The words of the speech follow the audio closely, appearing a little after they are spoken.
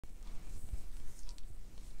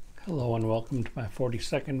Hello and welcome to my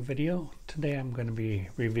 42nd video. Today I'm going to be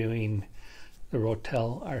reviewing the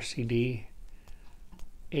Rotel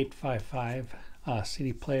RCD-855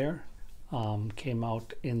 CD player. Came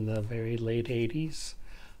out in the very late 80s.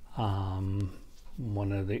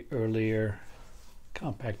 One of the earlier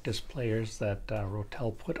compact disc players that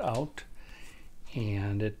Rotel put out,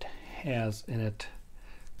 and it has in it,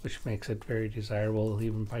 which makes it very desirable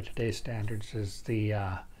even by today's standards, is the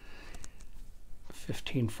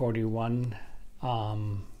 1541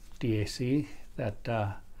 DAC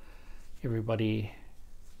that everybody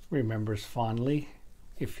remembers fondly.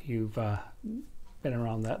 If you've been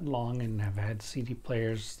around that long and have had CD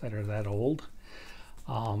players that are that old,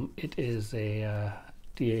 it is a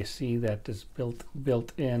DAC that is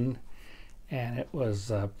built in, and it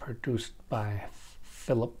was produced by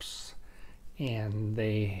Philips, and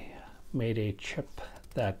they made a chip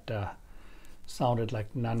that sounded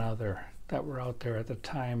like none other that were out there at the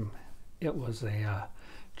time. It was a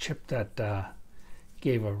chip that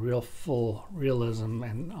gave a real full realism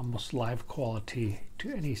and almost live quality to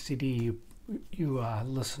any CD you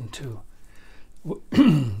listen to,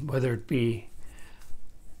 whether it be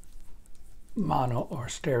mono or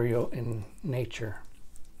stereo in nature.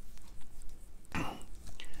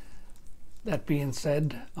 That being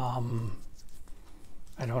said, I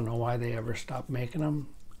don't know why they ever stopped making them.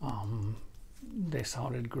 They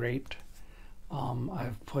sounded great.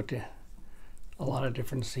 I've put a lot of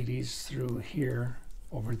different CDs through here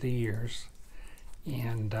over the years,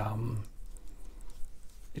 and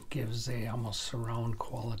it gives a almost surround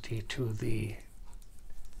quality to the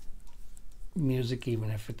music, even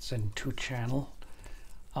if it's in 2-channel.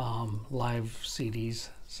 Live CDs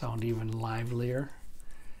sound even livelier,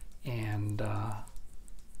 and I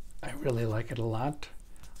really like it a lot.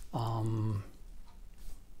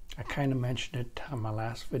 I kind of mentioned it on my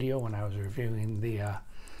last video when I was reviewing the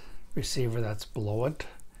receiver that's below it,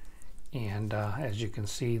 and as you can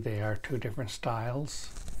see, they are two different styles.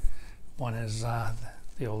 One is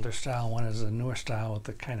the older style, one is the newer style with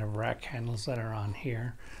the kind of rack handles that are on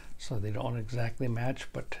here, so they don't exactly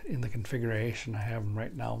match, but in the configuration I have them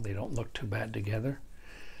right now, they don't look too bad together.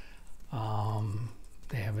 They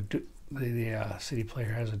have the CD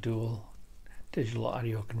player has a dual digital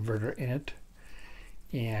audio converter in it,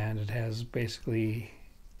 and it has basically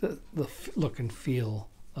the look and feel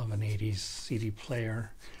of an 80s CD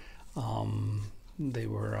player. They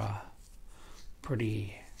were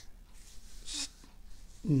pretty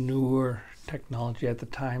newer technology at the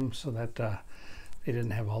time, so that they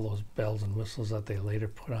didn't have all those bells and whistles that they later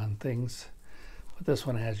put on things. But this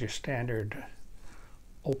one has your standard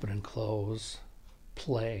open and close,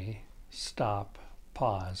 play, stop,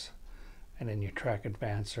 pause, and then your track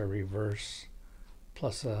advance or reverse,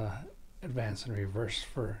 plus advance and reverse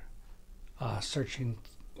for searching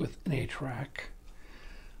within a track,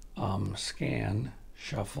 scan,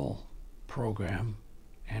 shuffle, program,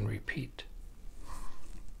 and repeat,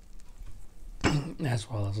 as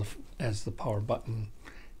well as the power button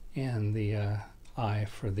and the I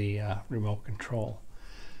for the remote control.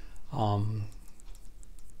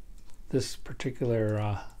 This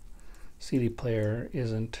particular CD player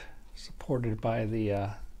isn't supported by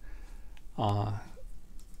the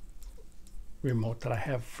remote that I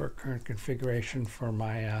have for current configuration for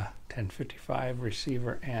my 1055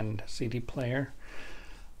 receiver and CD player.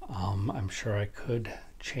 I'm sure I could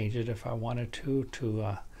change it if I wanted to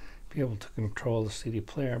be able to control the CD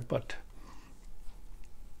player, but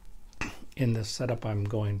in this setup I'm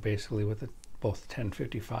going basically with both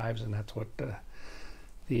 1055s, and that's what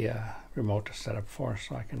the remote is set up for,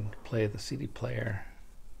 so I can play the CD player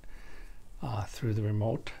through the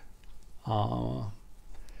remote.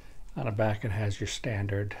 On the back it has your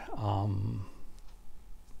standard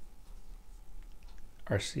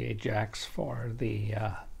RCA jacks for the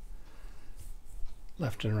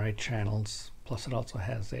left and right channels, plus it also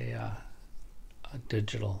has a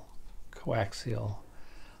digital coaxial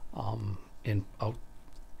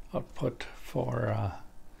output for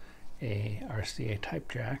a RCA type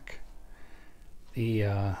jack. The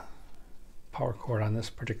power cord on this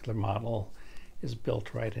particular model is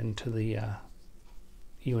built right into the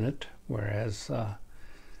unit, whereas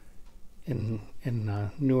in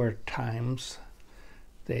newer times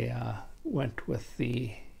they went with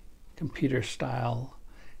the computer style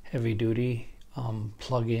heavy duty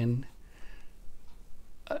plug-in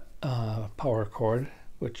power cord,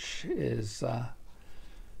 which is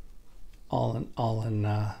all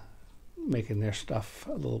in making their stuff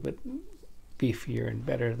a little bit beefier and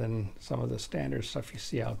better than some of the standard stuff you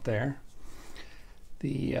see out there.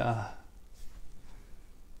 The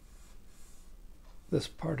this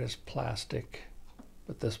part is plastic,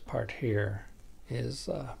 but this part here is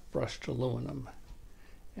brushed aluminum.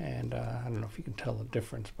 And I don't know if you can tell the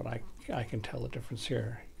difference, but I can tell the difference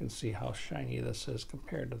here. You can see how shiny this is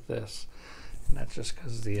compared to this. And that's just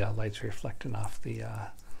because the light's reflecting off the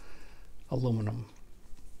aluminum.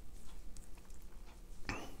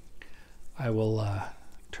 I will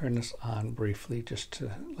turn this on briefly just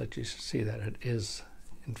to let you see that it is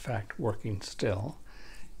in fact working still,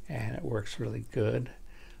 and it works really good.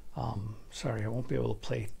 Sorry, I won't be able to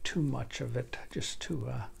play too much of it, just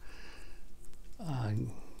to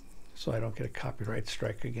so I don't get a copyright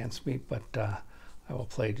strike against me, but I will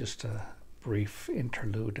play just a brief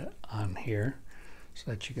interlude on here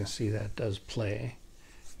so that you can see that it does play.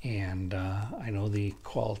 And I know the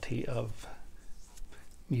quality of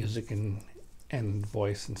music and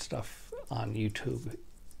voice and stuff on YouTube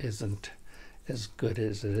isn't as good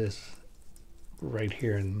as it is right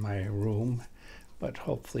here in my room, but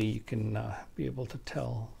hopefully you can be able to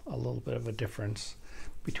tell a little bit of a difference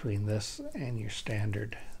between this and your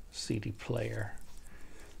standard CD player.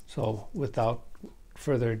 So without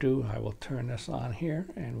further ado, I will turn this on here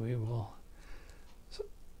and we will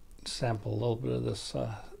sample a little bit of this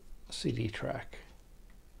CD track.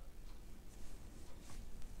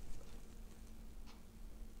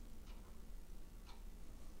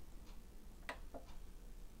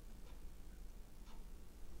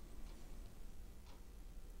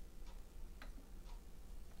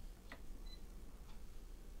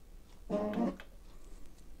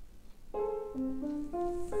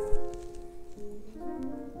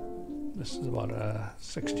 This is about a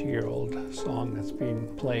 60-year-old song that's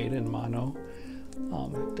being played in mono.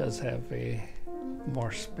 It does have a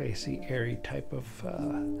more spacey, airy type of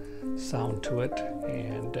sound to it,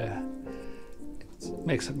 and it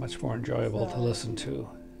makes it much more enjoyable to listen to.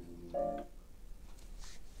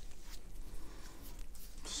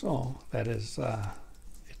 So that is a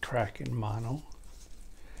track in mono.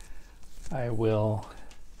 I will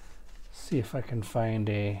see if I can find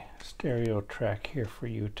a stereo track here for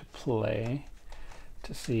you to play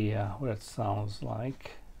to see what it sounds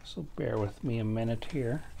like. So bear with me a minute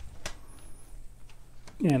here,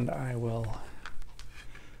 and I will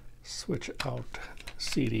switch out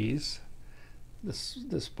CDs.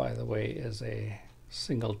 This by the way is a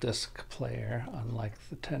single disc player, unlike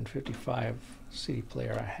the 1055 CD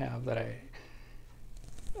player I have that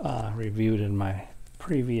I reviewed in my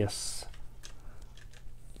previous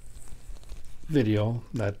video,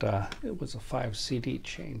 that it was a 5 CD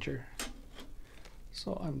changer.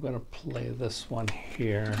 So I'm going to play this one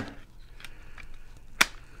here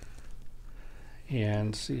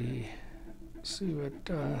and see what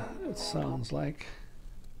it sounds like.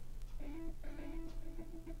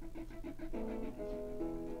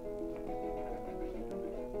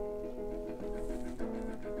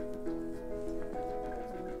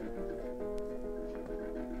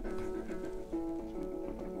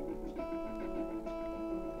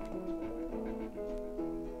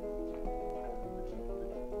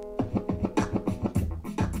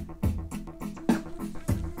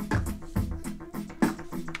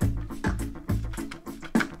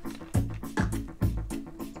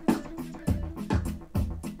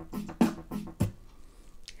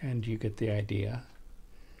 And you get the idea.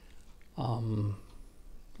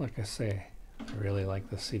 Like I say, I really like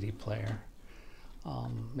the CD player.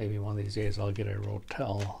 Maybe one of these days I'll get a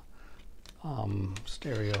Rotel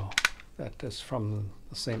stereo that is from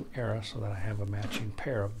the same era, so that I have a matching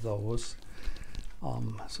pair of those,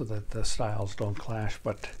 so that the styles don't clash.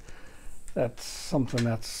 But that's something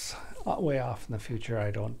that's way off in the future.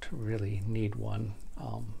 I don't really need one.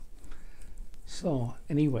 So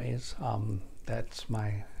anyways, that's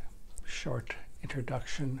my short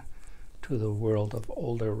introduction to the world of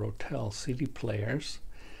older Rotel CD players.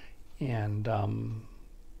 And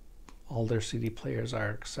all their CD players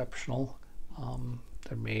are exceptional.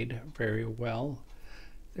 They're made very well.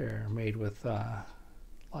 They're made with a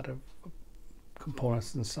lot of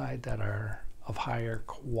components inside that are of higher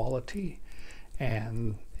quality,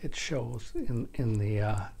 and it shows in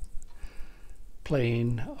the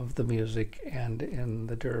playing of the music and in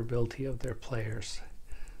the durability of their players.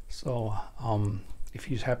 So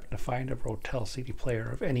if you happen to find a Rotel CD player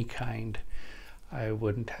of any kind, I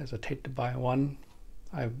wouldn't hesitate to buy one.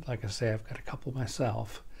 Like I say, I've got a couple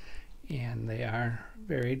myself, and they are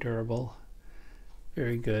very durable,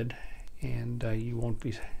 very good, and you won't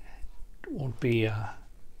be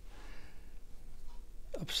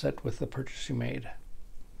upset with the purchase you made.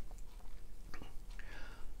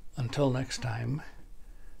 Until next time,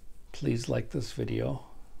 please like this video,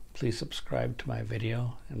 please subscribe to my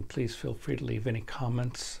video, and please feel free to leave any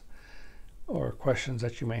comments or questions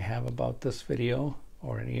that you may have about this video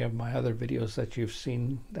or any of my other videos that you've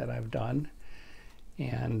seen that I've done.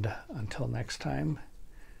 And until next time,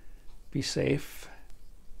 be safe,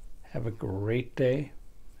 have a great day,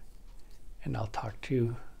 and I'll talk to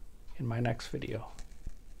you in my next video.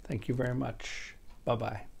 Thank you very much.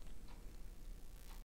 Bye-bye.